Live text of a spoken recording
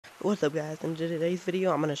What's up, guys? In today's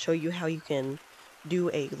video I'm going to show you how you can do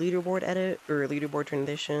a leaderboard edit or leaderboard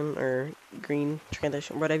transition or green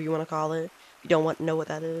transition, whatever you want to call it. If you don't know what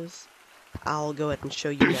that is, I'll go ahead and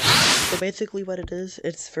show you now. So basically what it is,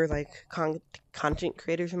 it's for like content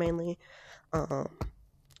creators mainly.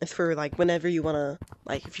 It's for like whenever you want to,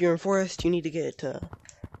 like if you're in Forest, you need to get to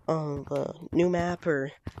the new map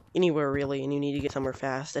or anywhere really, and you need to get somewhere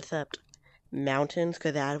fast, except mountains,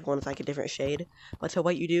 because that one's like a different shade. But so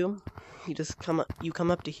what you do, you just come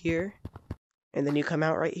up to here, and then you come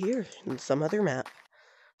out right here in some other map.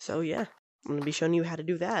 So yeah, I'm gonna be showing you how to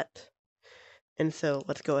do that. And so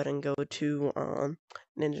let's go ahead and go to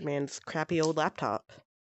Ninja Man's crappy old laptop.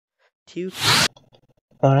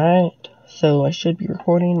 Alright, so I should be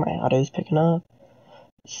recording, my audio's picking up.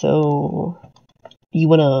 So you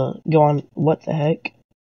wanna go on what the heck?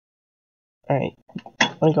 Alright,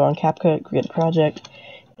 wanna go on CapCut, create a project,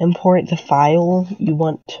 import the file. You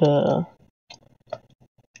want to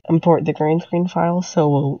import the green screen file,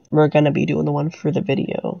 so we're gonna be doing the one for the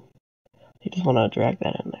video. You just wanna drag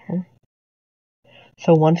that in there.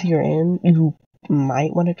 So once you're in, you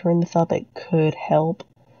might want to turn this up, it could help,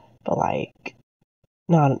 but like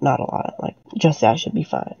not a lot, like just that should be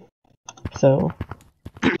fine. So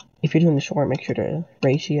if you're doing the short, make sure to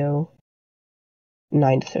ratio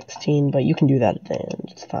 9:16, but you can do that at the end,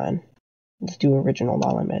 it's fine. Just do original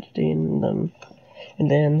while I'm editing them. And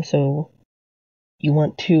then, so you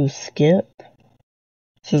want to skip.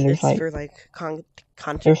 So there's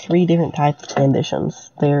there's 3 different types of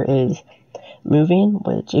transitions. There is moving,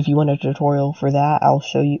 which if you want a tutorial for that, I'll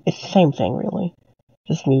show you. It's the same thing really.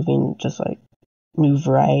 Just moving, just like move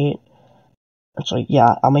right. Actually,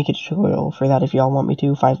 yeah, I'll make a tutorial for that if y'all want me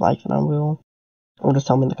to. 5 likes and I will. Or just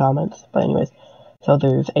tell me in the comments. But anyways, so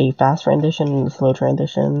there's a fast transition and a slow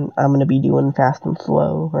transition. I'm going to be doing fast and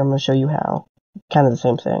slow, where I'm going to show you how. Kind of the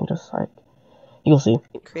same thing, just like, you'll see.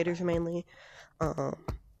 Creators mainly.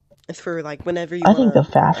 It's for like whenever you I think the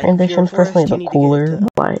fast transitions personally look cooler,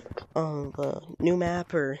 like the new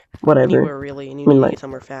map or whatever. Anywhere really, and you need to get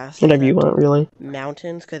somewhere fast. Whatever you want, really.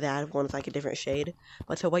 Mountains, because that one's like a different shade.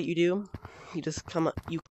 But so what you do, you just come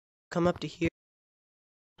up to here.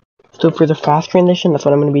 So for the fast transition, that's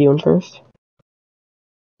what I'm going to be doing first.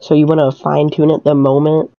 So you want to fine tune it the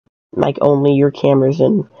moment, like only your camera's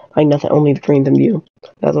in, like nothing, only the screen's in view.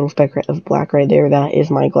 That little speck of black right there, that is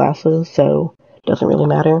my glasses, so it doesn't really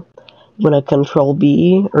matter. You want to control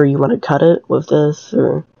B, or you want to cut it with this,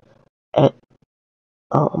 or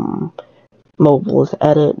mobile is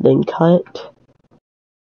edit, then cut.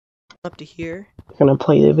 Up to here. You're going to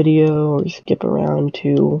play the video, or skip around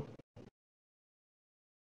to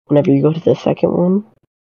whenever you go to the second one.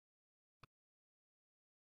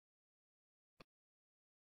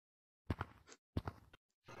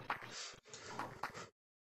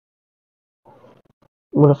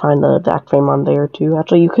 You want to find the exact frame on there too.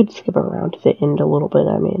 Actually, you could skip around to the end a little bit,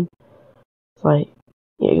 I mean. It's like,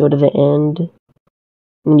 yeah, you go to the end,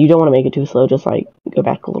 and you don't want to make it too slow, just like, go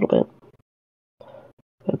back a little bit.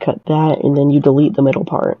 So cut that, and then you delete the middle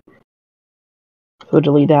part. So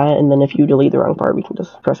delete that, and then if you delete the wrong part, we can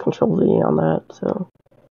just press Ctrl Z on that, so.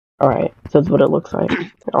 Alright, so that's what it looks like.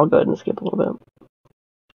 I'll go ahead and skip a little bit.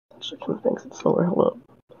 Actually, kind of makes it slower, hold up.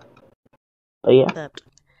 But yeah.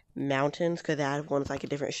 Mountains, because that one's like a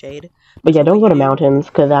different shade. But yeah, don't go to mountains,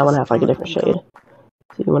 because that one has like a different shade.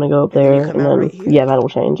 So you want to go up there, and then, yeah, that'll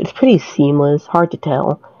change. It's pretty seamless, hard to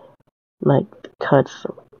tell. Like, the cuts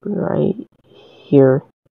right here.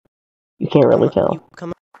 You can't really tell.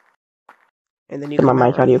 And then my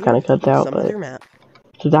mic audio kind of cuts out, but.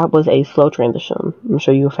 So that was a slow transition. I'm going to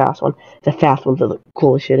show you a fast one. The fast one's the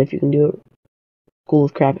coolest shit if you can do it. Cool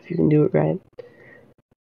as crap if you can do it right.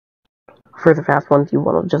 For the fast ones, you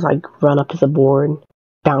want to just like run up to the board,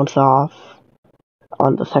 bounce off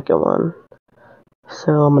on the second one.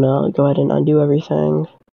 So I'm gonna go ahead and undo everything.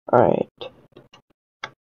 Alright.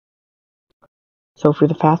 So for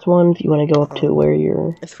the fast ones, you want to go up to where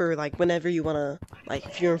you're. It's for like whenever you want to, like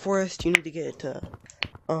if you're in Forest, you need to get to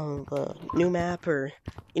the new map or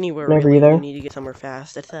anywhere really, you need to get somewhere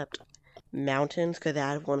fast, except mountains, because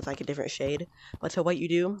that one's like a different shade. But so what you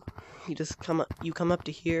do, you just come up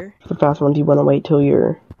to here. The fast ones, you want to wait till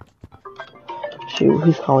you're. Shoot,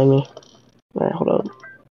 who's calling me? Alright, hold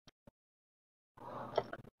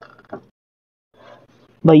on.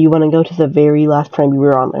 But you want to go to the very last time you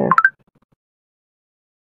were on there.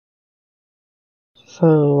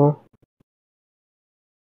 So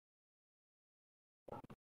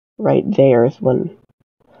right there is when.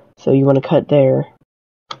 So you want to cut there.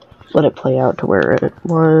 Let it play out to where it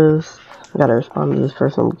was. I gotta respond to this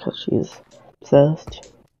person because she's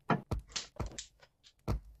obsessed.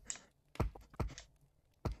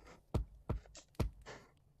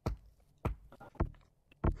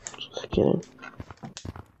 kidding.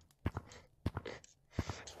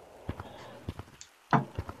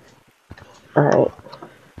 Alright.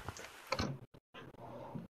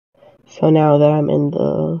 So now that I'm in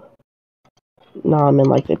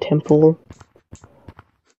like the temple.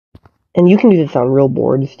 And you can do this on real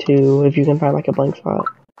boards too, if you can find like a blank spot.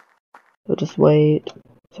 So just wait.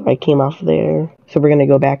 So I came off there. So we're gonna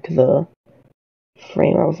go back to the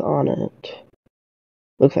frame I was on it.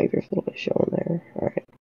 Looks like there's a little bit showing there. Alright.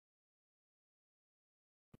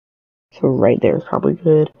 So right there is probably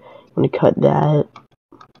good. I'm gonna cut that.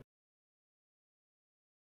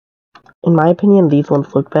 In my opinion, these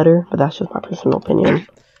ones look better, but that's just my personal opinion.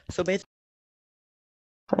 So basically,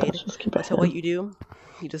 right, let's just keep so what you do,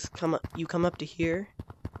 you just come up to here,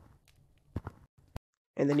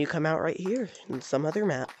 and then you come out right here in some other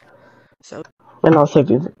map. So. And also,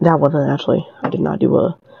 that wasn't actually, I did not do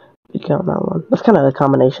a good count on that one. That's kind of a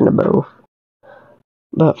combination of both.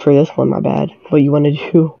 But for this one, my bad. What you want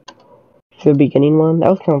to do for the beginning one,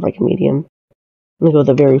 that was kind of like a medium. I'm gonna go with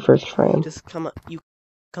the very first frame. You just come up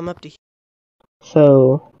to here.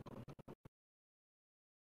 So,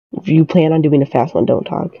 if you plan on doing a fast one, don't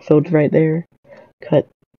talk. So it's right there. Cut.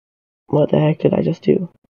 What the heck did I just do?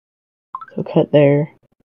 So cut there.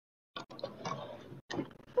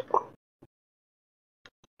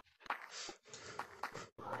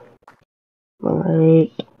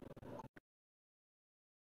 Alright.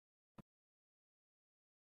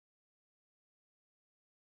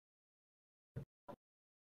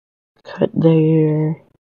 Cut there.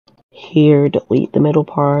 Here, delete the middle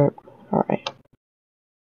part. Alright.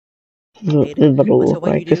 This is what it'll look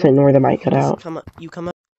like. Just ignore the mic cut out. You come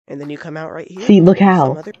up, and then you come out right here. See, look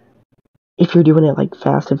how. If you're doing it like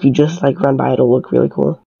fast, if you just like run by, it'll look really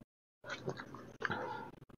cool.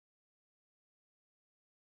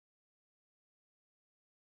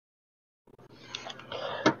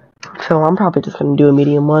 So I'm probably just gonna do a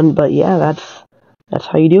medium one, but yeah, that's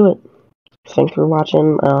how you do it. Thanks for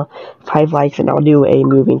watching. 5 likes and I'll do a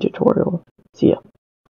moving tutorial. See ya.